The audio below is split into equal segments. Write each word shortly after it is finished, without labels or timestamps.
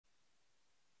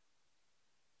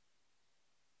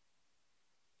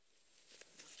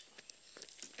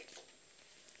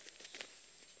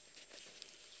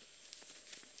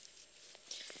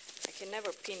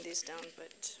never pin this down,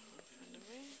 but I'll find a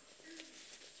way.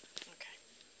 Okay.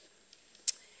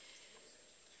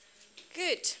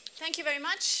 Good. Thank you very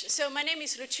much. So my name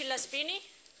is Lucilla Spini.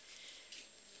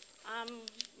 I'm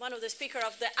one of the speakers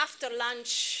of the after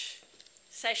lunch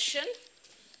session.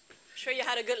 I'm sure you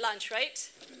had a good lunch, right?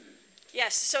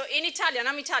 Yes. So in Italian,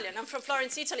 I'm Italian. I'm from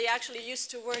Florence, Italy. I actually used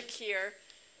to work here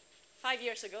 5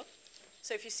 years ago.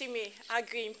 So if you see me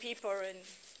arguing people in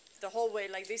the hallway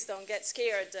like this, don't get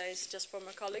scared. It's just for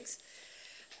my colleagues.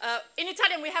 In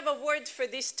Italian, we have a word for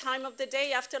this time of the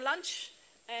day after lunch.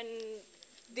 And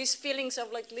these feelings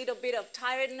of like little bit of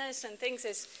tiredness and things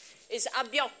is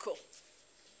abbiocco.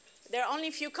 There are only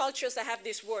a few cultures that have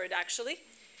this word, actually.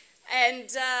 And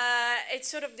it's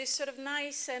sort of this sort of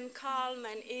nice and calm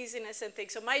and easiness and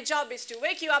things. So my job is to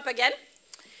wake you up again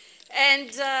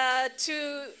and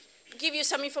to give you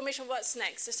some information what's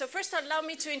next. So first, allow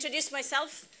me to introduce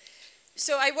myself.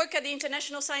 So I work at the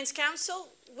International Science Council,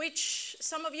 which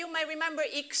some of you might remember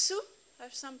ICSU.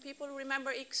 Have some people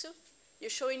remember ICSU? You're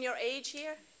showing your age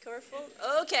here? Careful.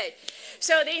 Okay.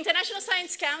 So the International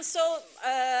Science Council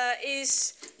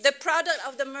is the product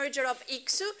of the merger of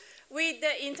ICSU with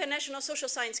the International Social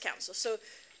Science Council. So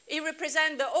it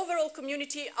represents the overall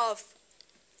community of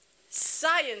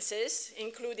sciences,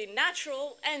 including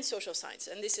natural and social science,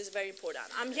 and this is very important.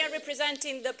 I'm here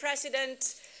representing the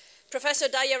president, Professor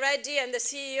Daya Reddy, and the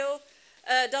CEO,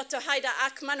 Dr. Haida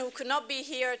Akman, who could not be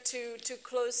here to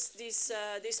close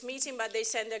this meeting, but they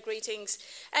send their greetings.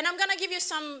 And I'm going to give you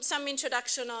some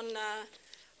introduction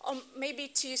on maybe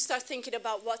to start thinking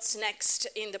about what's next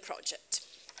in the project.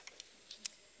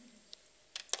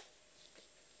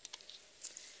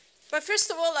 But first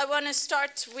of all, I want to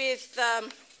start with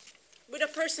a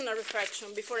personal reflection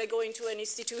before I go into an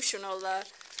institutional,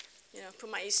 put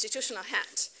my institutional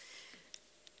hat.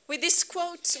 With this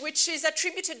quote, which is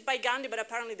attributed by Gandhi, but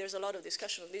apparently there's a lot of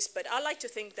discussion on this, but I like to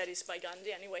think that it's by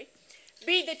Gandhi anyway.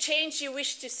 Be the change you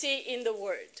wish to see in the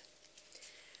world.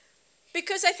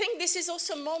 Because I think this is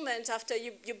also a moment after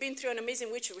you've been through an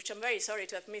amazing week, which I'm very sorry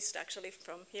to have missed actually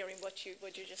from hearing what you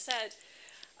just said.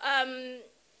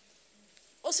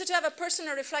 Also to have a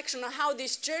personal reflection on how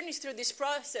this journey through this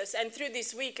process and through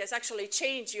this week has actually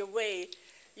changed your way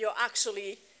you're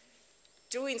actually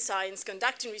doing science,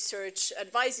 conducting research,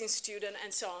 advising students,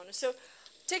 and so on. So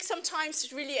take some time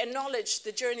to really acknowledge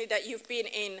the journey that you've been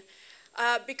in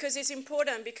because it's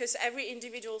important, because every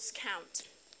individual's count.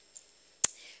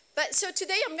 But so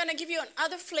today I'm going to give you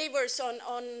other flavors on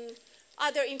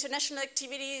other international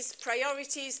activities,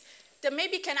 priorities, that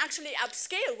maybe can actually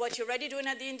upscale what you're already doing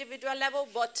at the individual level,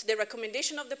 but the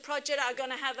recommendation of the project are going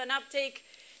to have an uptake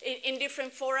in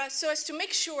different fora, so as to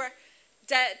make sure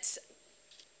that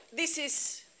this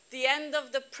is the end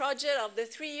of the project, of the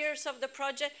 3 years of the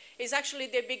project, is actually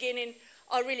the beginning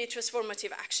of really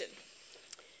transformative action.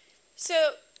 So,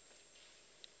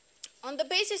 on the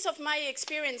basis of my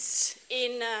experience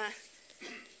in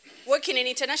working in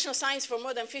international science for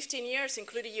more than 15 years,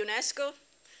 including UNESCO,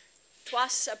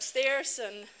 TWAS upstairs,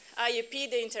 and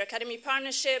IEP, the Inter-Academy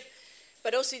Partnership,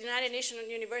 but also the United Nations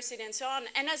University and so on,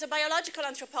 and as a biological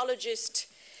anthropologist,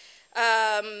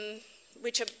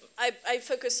 which I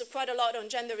focus quite a lot on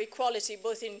gender equality,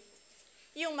 both in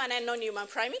human and non-human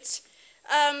primates.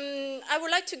 I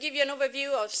would like to give you an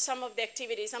overview of some of the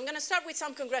activities. I'm going to start with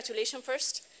some congratulations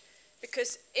first,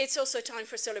 because it's also a time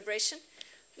for celebration.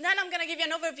 Then I'm going to give you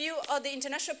an overview of the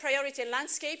international priority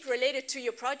landscape related to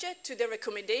your project, to the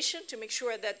recommendation, to make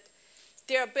sure that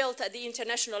they are built at the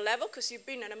international level, because you've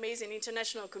been an amazing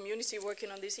international community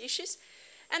working on these issues.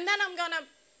 And then I'm going to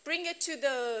bring it to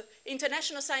the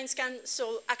International Science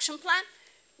Council Action Plan,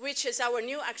 which is our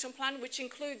new action plan, which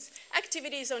includes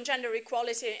activities on gender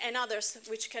equality and others,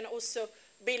 which can also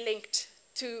be linked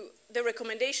to the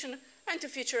recommendation and to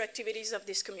future activities of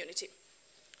this community.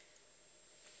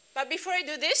 But before I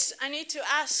do this, I need to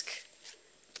ask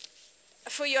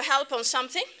for your help on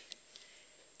something.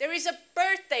 There is a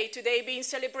birthday today being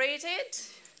celebrated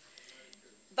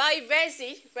by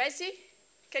Rezi. Rezi,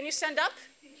 can you stand up?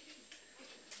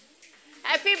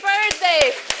 Happy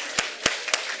birthday!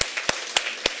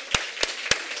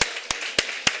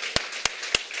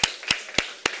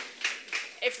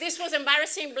 If this was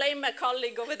embarrassing, blame my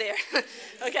colleague over there.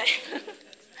 Okay.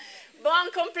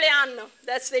 Buon compleanno.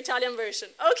 That's the Italian version.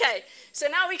 Okay, so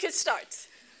now we could start.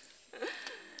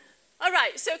 All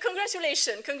right, so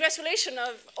congratulations. Congratulations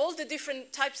of all the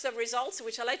different types of results,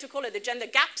 which I like to call it the gender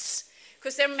gaps,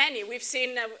 because there are many. We've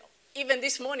seen, even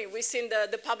this morning, we've seen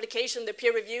the publication, the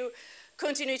peer review,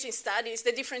 continuity in studies,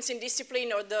 the difference in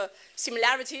discipline or the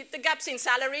similarity, the gaps in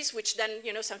salaries, which then,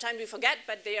 sometimes we forget,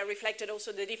 but they are reflected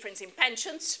also the difference in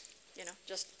pensions,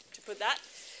 just to to put that.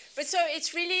 But so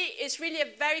it's really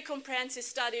a very comprehensive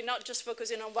study, not just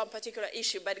focusing on one particular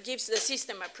issue, but it gives the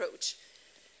system approach.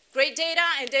 Great data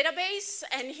and database,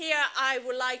 and here I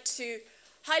would like to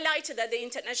highlight that the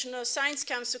International Science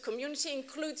Council community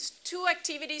includes 2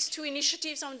 activities, 2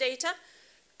 initiatives on data,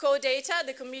 CoData,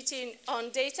 the Committee on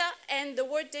Data, and the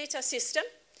World Data System,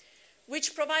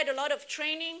 which provide a lot of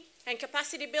training and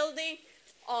capacity building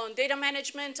on data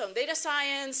management, on data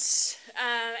science,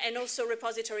 and also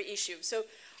repository issues. So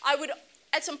I would,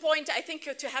 at some point, I think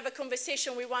to have a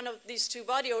conversation with one of these 2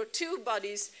 bodies, or 2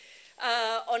 bodies,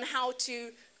 on how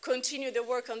to continue the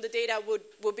work on the data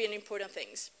would be an important thing.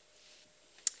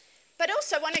 But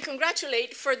also I want to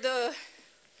congratulate for the,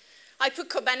 I put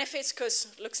co-benefits because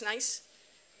it looks nice,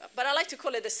 but I like to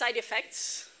call it the side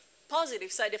effects,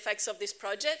 positive side effects of this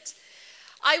project.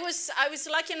 I was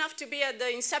lucky enough to be at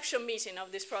the inception meeting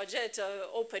of this project,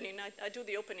 opening. I do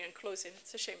the opening and closing.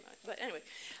 It's a shame, but anyway.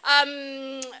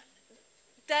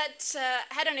 That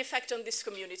had an effect on this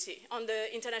community, on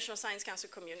the International Science Council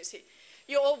community.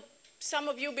 Some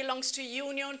of you belongs to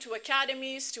union, to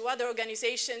academies, to other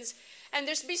organizations, and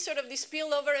there's been sort of this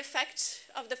spillover effect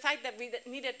of the fact that we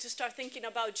needed to start thinking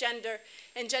about gender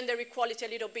and gender equality a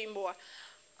little bit more.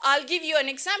 I'll give you an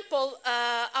example.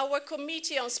 Our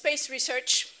Committee on Space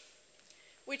Research,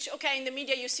 which, okay, in the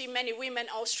media you see many women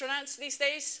astronauts these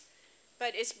days,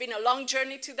 but it's been a long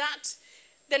journey to that.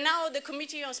 Then now the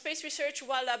Committee on Space Research,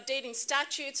 while updating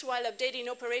statutes, while updating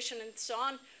operation and so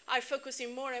on, are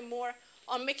focusing more and more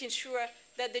on making sure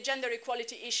that the gender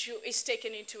equality issue is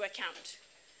taken into account.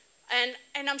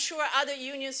 And I'm sure other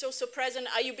unions also present,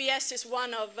 IUBS is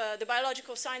one of, the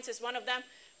biological science is one of them,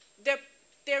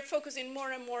 they're focusing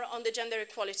more and more on the gender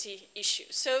equality issue.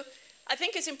 So I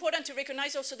think it's important to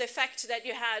recognize also the effect that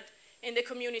you had in the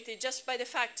community just by the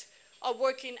fact of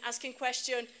working, asking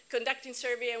questions, conducting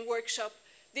survey and workshop.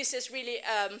 This is really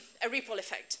a ripple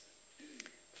effect.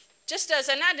 Just as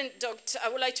an anecdote, I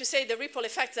would like to say the ripple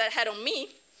effect that had on me,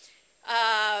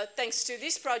 thanks to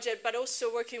this project, but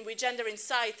also working with Gender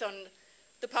Insight on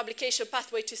the publication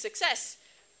Pathway to Success.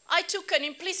 I took an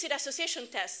implicit association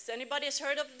test. Anybody has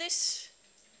heard of this?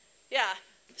 Yeah.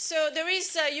 So there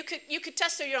is, you could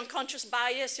test your unconscious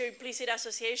bias, your implicit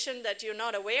association that you're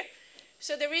not aware.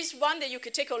 So there is one that you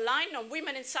could take online on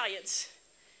women in science.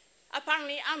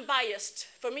 Apparently, I'm biased.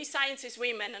 For me, science is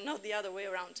women and not the other way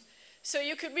around. So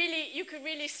you could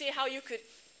really see how you could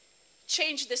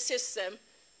change the system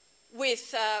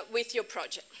with your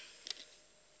project.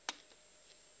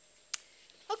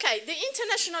 Okay, the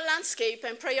international landscape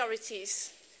and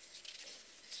priorities.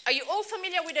 Are you all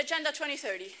familiar with Agenda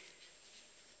 2030?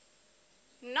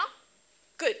 No?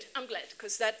 Good, I'm glad,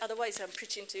 because otherwise I'm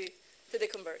preaching to the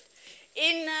convert.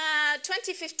 In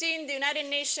 2015, the United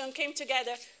Nations came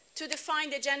together to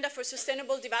define the agenda for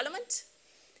sustainable development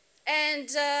and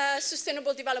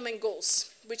sustainable development goals,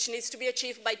 which needs to be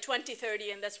achieved by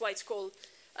 2030, and that's why it's called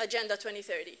Agenda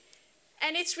 2030.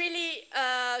 And it's really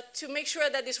to make sure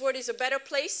that this world is a better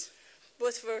place,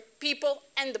 both for people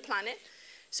and the planet.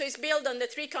 So it's built on the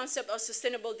 3 concepts of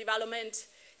sustainable development: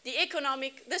 the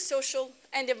economic, the social,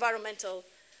 and the environmental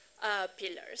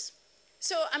pillars.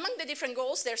 So among the different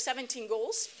goals, there are 17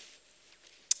 goals.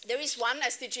 There is one,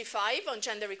 SDG 5, on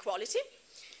gender equality,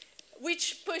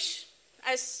 which push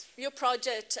as your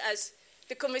project, as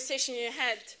the conversation you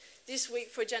had this week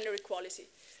for gender equality.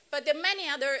 But there are many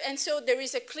other, and so there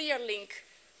is a clear link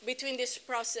between this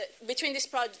process, between this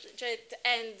project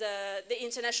and the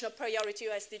international priority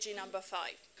SDG number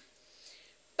 5.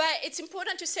 But it's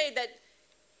important to say that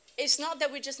it's not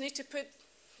that we just need to put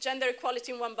gender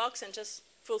equality in one box and just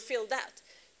fulfill that.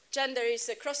 Gender is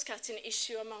a cross-cutting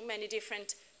issue among many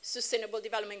different sustainable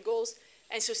development goals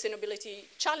and sustainability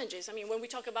challenges. I mean, when we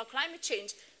talk about climate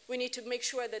change, we need to make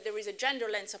sure that there is a gender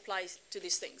lens applied to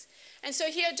these things. And so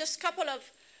here, just a couple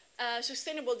of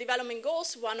sustainable development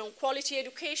goals, one on quality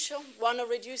education, one on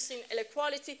reducing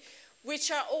inequality,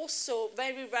 which are also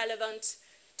very relevant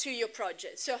to your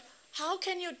project. So how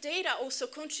can your data also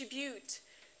contribute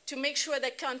to make sure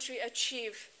that countries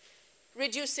achieve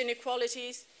reduced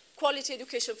inequalities, quality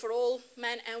education for all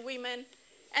men and women,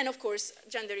 and of course,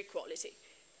 gender equality?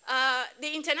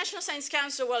 The International Science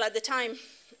Council, well, at the time,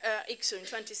 ICSO in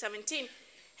 2017,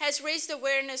 has raised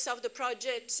awareness of the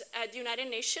project at the United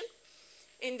Nations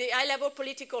in the high-level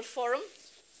political forum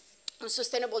on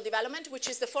sustainable development, which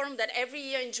is the forum that every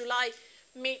year in July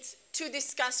meets to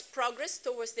discuss progress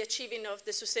towards the achieving of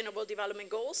the sustainable development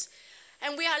goals.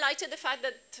 And we highlighted the fact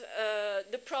that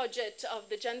the project of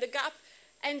the gender gap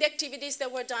and the activities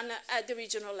that were done at the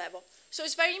regional level. So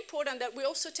it's very important that we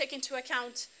also take into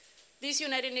account these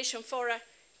United Nations fora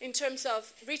in terms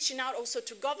of reaching out also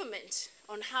to government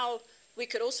on how we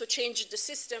could also change the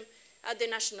system at the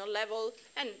national level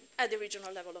and at the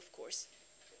regional level, of course.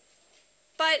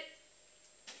 But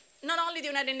not only the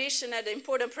United Nations had an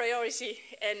important priority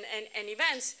and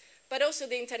events, but also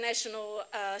the international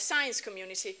science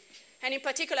community. And in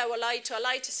particular, I would like to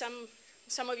highlight some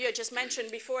of you just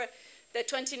mentioned before that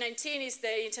 2019 is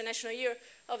the International Year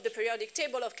of the Periodic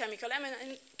Table of Chemical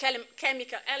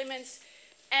Elements,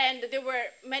 and there were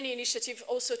many initiatives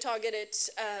also targeted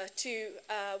to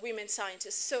women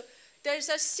scientists. So there's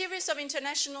a series of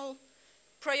international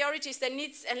priorities that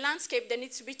needs, and landscape that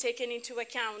needs to be taken into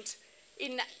account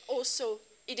in also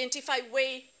identify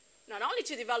way not only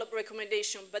to develop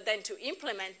recommendation, but then to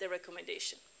implement the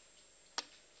recommendation.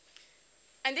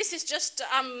 And this is just,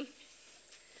 I'm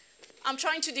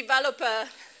trying to develop a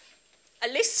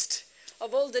list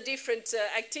of all the different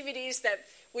activities that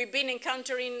we've been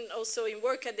encountering also in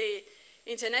work at the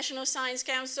International Science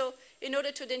Council in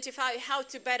order to identify how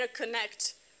to better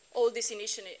connect all these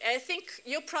initiatives. I think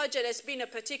your project has been a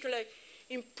particularly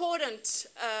important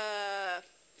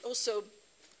also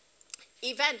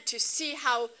event to see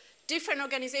how different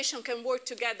organizations can work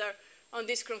together on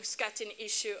this cross-cutting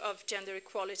issue of gender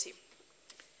equality.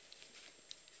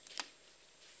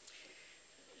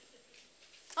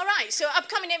 All right, so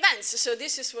upcoming events. So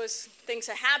this is what things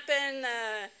that happen.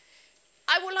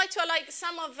 I would like to highlight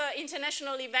some of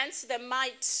international events that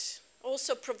might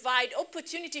also provide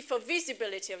opportunity for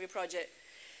visibility of your project.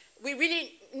 We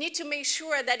really need to make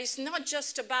sure that it's not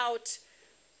just about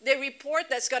the report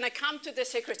that's going to come to the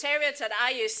secretariats at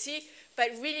ISC, but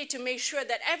really to make sure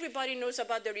that everybody knows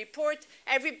about the report,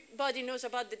 everybody knows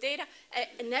about the data,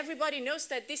 and everybody knows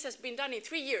that this has been done in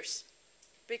 3 years,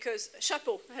 because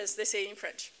chapeau, as they say in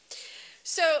French.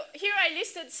 So here I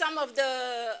listed some of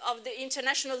the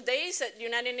international days that the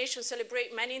United Nations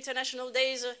celebrate many international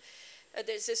days.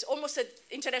 There's almost an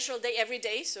international day every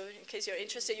day, so in case you're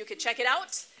interested, you can check it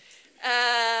out.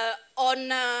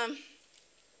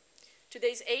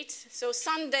 Today's 8, so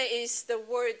Sunday is the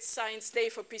World Science Day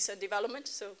for Peace and Development,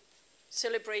 so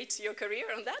celebrate your career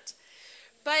on that.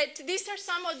 But these are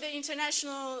some of the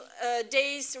international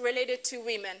days related to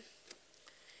women.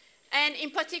 And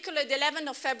in particular, the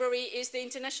 11th of February is the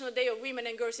International Day of Women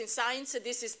and Girls in Science. So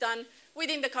this is done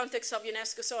within the context of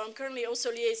UNESCO. So I'm currently also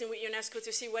liaising with UNESCO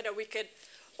to see whether we could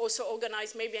also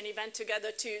organize maybe an event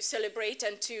together to celebrate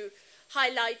and to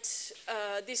highlight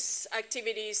these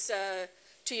activities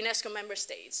to UNESCO member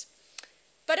states.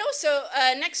 But also,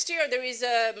 next year there is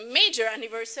a major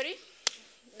anniversary,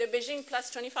 the Beijing Plus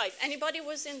 25. Anybody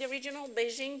was in the regional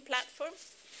Beijing platform?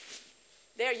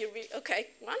 There you read, okay,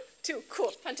 1, 2,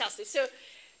 cool, fantastic. So,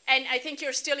 and I think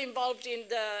you're still involved in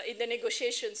the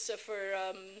negotiations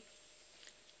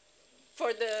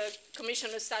for the Commission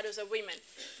on the Status of Women.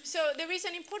 So there is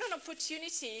an important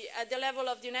opportunity at the level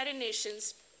of the United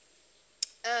Nations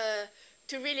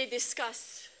to really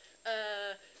discuss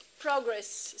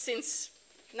progress since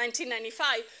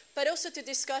 1995, but also to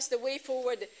discuss the way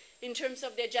forward in terms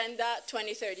of the Agenda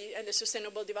 2030 and the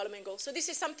Sustainable Development Goals. So this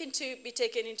is something to be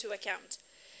taken into account.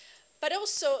 But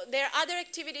also, there are other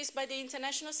activities by the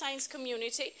international science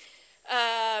community,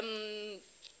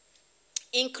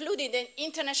 including the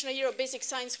International Year of Basic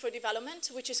Science for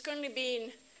Development, which is currently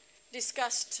being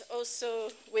discussed also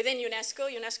within UNESCO.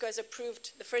 UNESCO has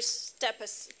approved, the first step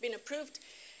has been approved.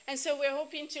 And so we're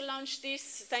hoping to launch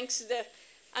this thanks to the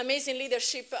amazing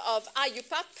leadership of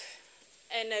IUPAP.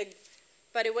 And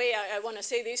by the way, I want to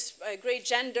say this, a great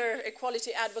gender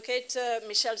equality advocate,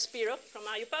 Michelle Spiro from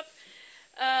IUPAP.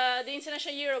 The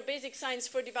International Year of Basic Science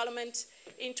for Development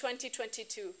in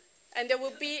 2022. And there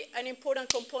will be an important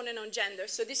component on gender.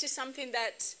 So this is something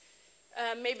that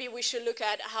maybe we should look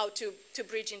at how to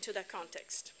bridge into that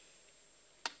context.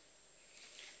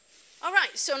 All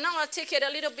right, so now I'll take it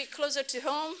a little bit closer to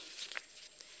home.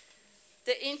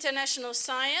 The International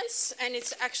Science and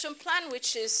its action plan,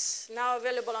 which is now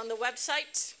available on the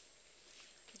website.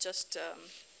 Just,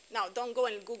 now don't go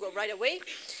and Google right away.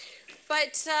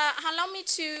 But allow me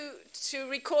to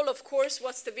recall, of course,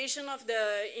 what's the vision of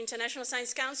the International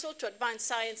Science Council to advance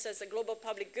science as a global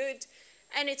public good,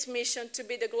 and its mission to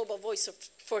be the global voice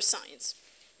for science.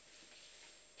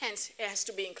 Hence, it has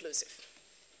to be inclusive.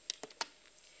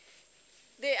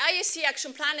 The ISC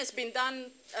action plan has been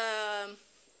done,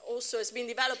 also has been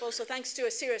developed also thanks to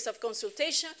a series of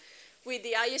consultation with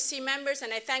the ISC members,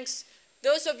 and I thank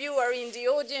those of you who are in the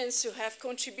audience who have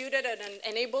contributed and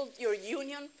enabled your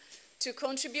union to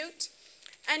contribute.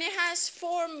 And it has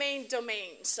 4 main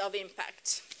domains of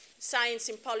impact: science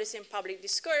in policy and public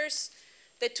discourse,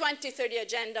 the 2030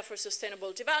 Agenda for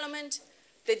Sustainable Development,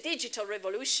 the digital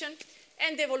revolution,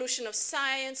 and the evolution of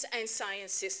science and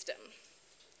science system.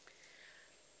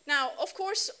 Now, of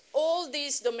course, all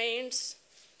these domains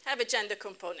have a gender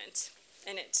component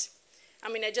in it.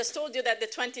 I mean, I just told you that the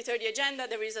 2030 agenda,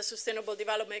 there is a Sustainable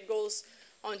Development Goals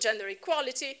on gender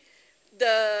equality,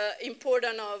 the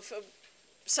importance of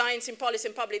science in policy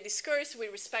and public discourse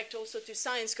with respect also to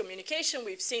science communication.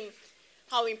 We've seen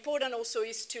how important also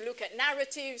is to look at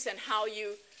narratives and how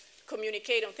you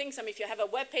communicate on things. I mean, if you have a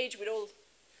web page with all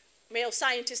male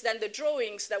scientists, then the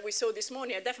drawings that we saw this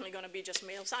morning are definitely going to be just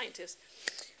male scientists.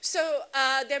 So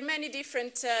there are many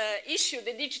different issues.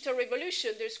 The digital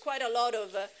revolution, there's quite a lot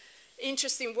of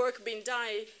interesting work being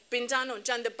done on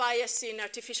gender bias in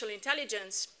artificial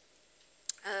intelligence.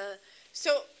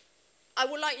 So I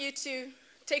would like you to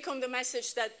take home the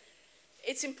message that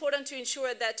it's important to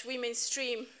ensure that we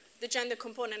mainstream the gender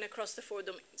component across the 4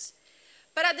 domains.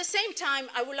 But at the same time,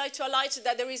 I would like to highlight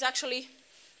that there is actually,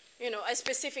 a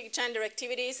specific gender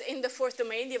activities in the 4th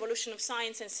domain, the evolution of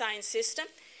science and science system,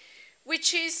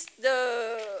 which is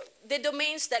the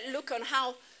domains that look on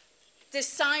how the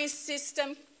science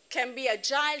system can be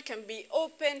agile, can be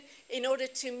open in order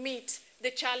to meet the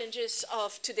challenges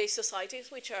of today's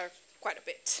societies, which are quite a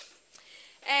bit.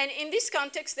 And in this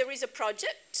context, there is a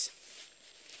project.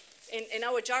 In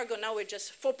our jargon now, we're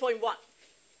just 4.1.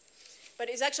 But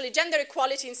it's actually gender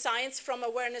equality in science from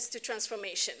awareness to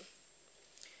transformation.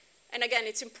 And again,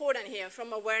 it's important here,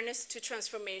 from awareness to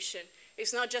transformation.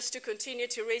 It's not just to continue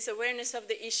to raise awareness of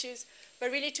the issues,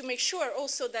 but really to make sure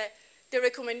also that the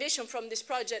recommendations from this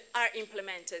project are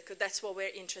implemented, because that's what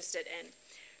we're interested in.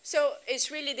 So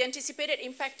it's really the anticipated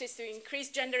impact is to increase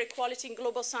gender equality in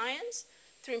global science,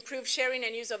 to improve sharing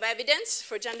and use of evidence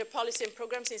for gender policy and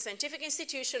programs in scientific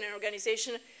institutions and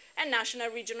organizations at national,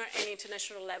 regional, and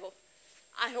international level.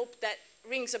 I hope that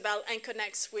rings a bell and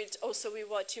connects with also with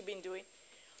what you've been doing.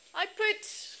 I put,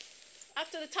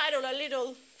 after the title, a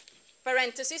little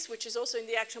parenthesis, which is also in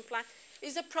the action plan,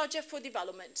 is a project for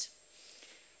development.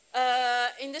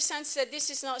 In the sense that this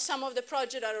is not some of the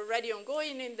projects that are already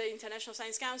ongoing in the International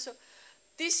Science Council.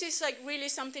 This is like really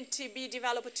something to be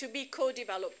developed, to be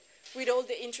co-developed with all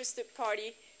the interested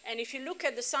parties. And if you look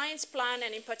at the science plan,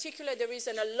 and in particular, there is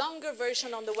a longer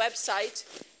version on the website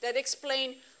that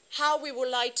explains how we would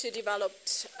like to develop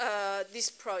this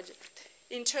project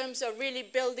in terms of really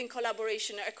building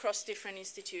collaboration across different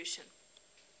institutions.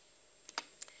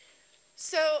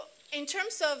 So in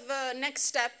terms of next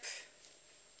step,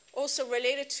 also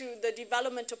related to the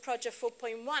development of Project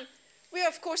 4.1, we are,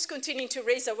 of course, continuing to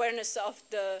raise awareness of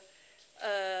the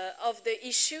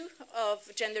issue of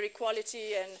gender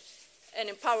equality and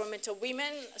empowerment of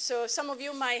women. So some of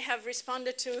you might have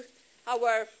responded to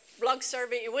our blog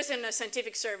survey. It wasn't a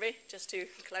scientific survey, just to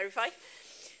clarify,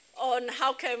 on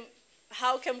how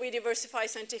can we diversify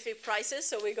scientific prizes.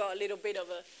 So we got a little bit of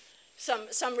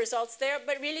some results there,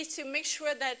 but really to make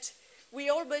sure that we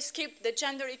always keep the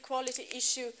gender equality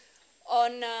issue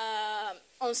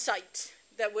on site,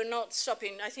 that we're not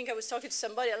stopping. I think I was talking to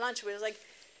somebody at lunch, we was like,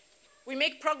 we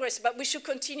make progress, but we should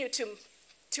continue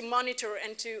to monitor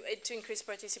and to increase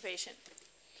participation.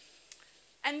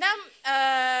 And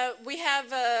then we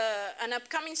have an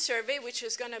upcoming survey, which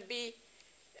is going to be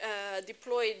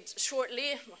deployed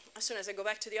shortly, as soon as I go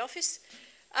back to the office,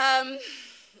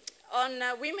 on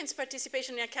women's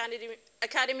participation in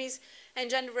academies and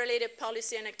gender-related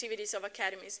policy and activities of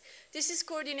academies. This is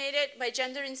coordinated by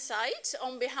Gender Insight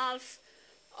on behalf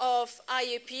of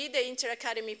IAP, the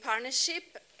Inter-Academy Partnership,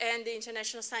 and the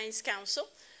International Science Council.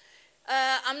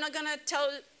 I'm not going to tell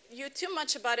you too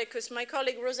much about it because my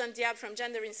colleague Rosanne Diab from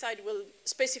Gender Insight will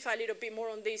specify a little bit more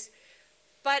on this.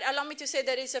 But allow me to say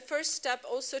that it's a first step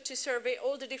also to survey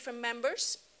all the different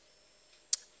members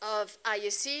of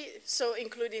ISC, so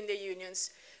including the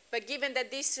unions. But given that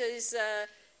this is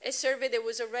a survey that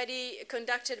was already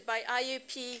conducted by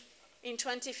IAP in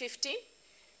 2015,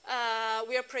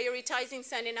 we are prioritizing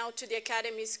sending out to the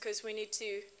academies because we need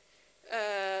to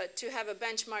have a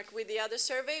benchmark with the other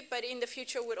survey, but in the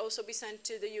future would also be sent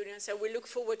to the unions, and we look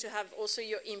forward to have also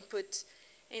your input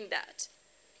in that.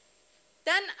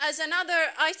 Then, as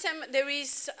another item, there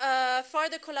is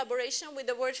further collaboration with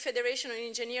the World Federation of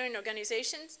Engineering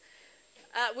Organizations.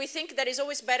 We think that is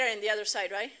always better in the other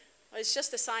side, right? It's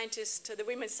just the scientists, the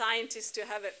women scientists to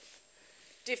have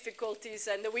difficulties,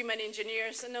 and the women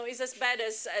engineers. No, it's as bad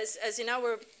as in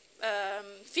our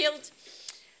field.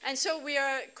 And so we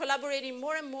are collaborating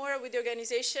more and more with the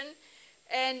organization.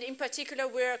 And in particular,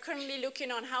 we are currently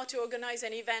looking on how to organize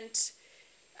an event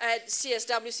at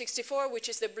CSW 64, which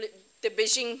is the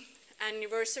Beijing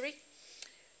anniversary.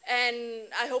 And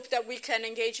I hope that we can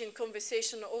engage in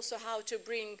conversation also how to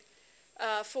bring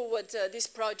forward this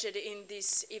project in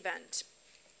this event.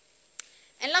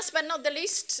 And last but not the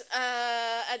least,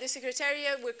 at the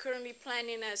Secretariat, we're currently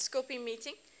planning a scoping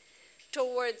meeting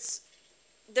towards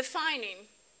defining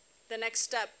the next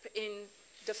step in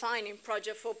defining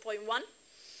Project 4.1.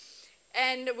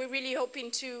 And we're really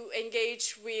hoping to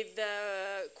engage with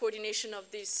the coordination of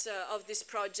this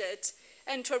project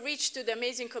and to reach to the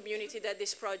amazing community that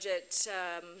this project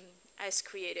has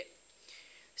created.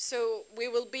 So we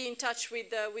will be in touch with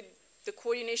the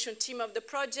coordination team of the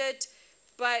project,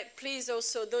 but please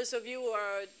also, those of you who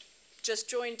are just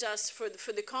joined us for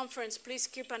the conference, please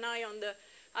keep an eye on the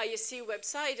ISC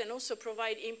website and also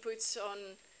provide inputs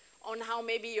on how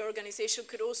maybe your organization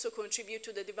could also contribute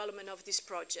to the development of this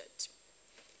project.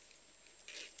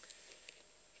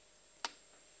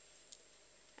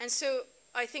 And so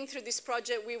I think through this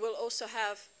project we will also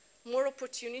have more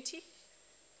opportunity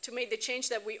to make the change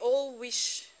that we all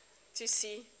wish to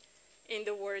see in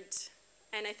the world.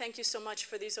 And I thank you so much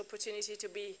for this opportunity to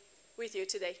be with you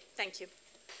today. Thank you.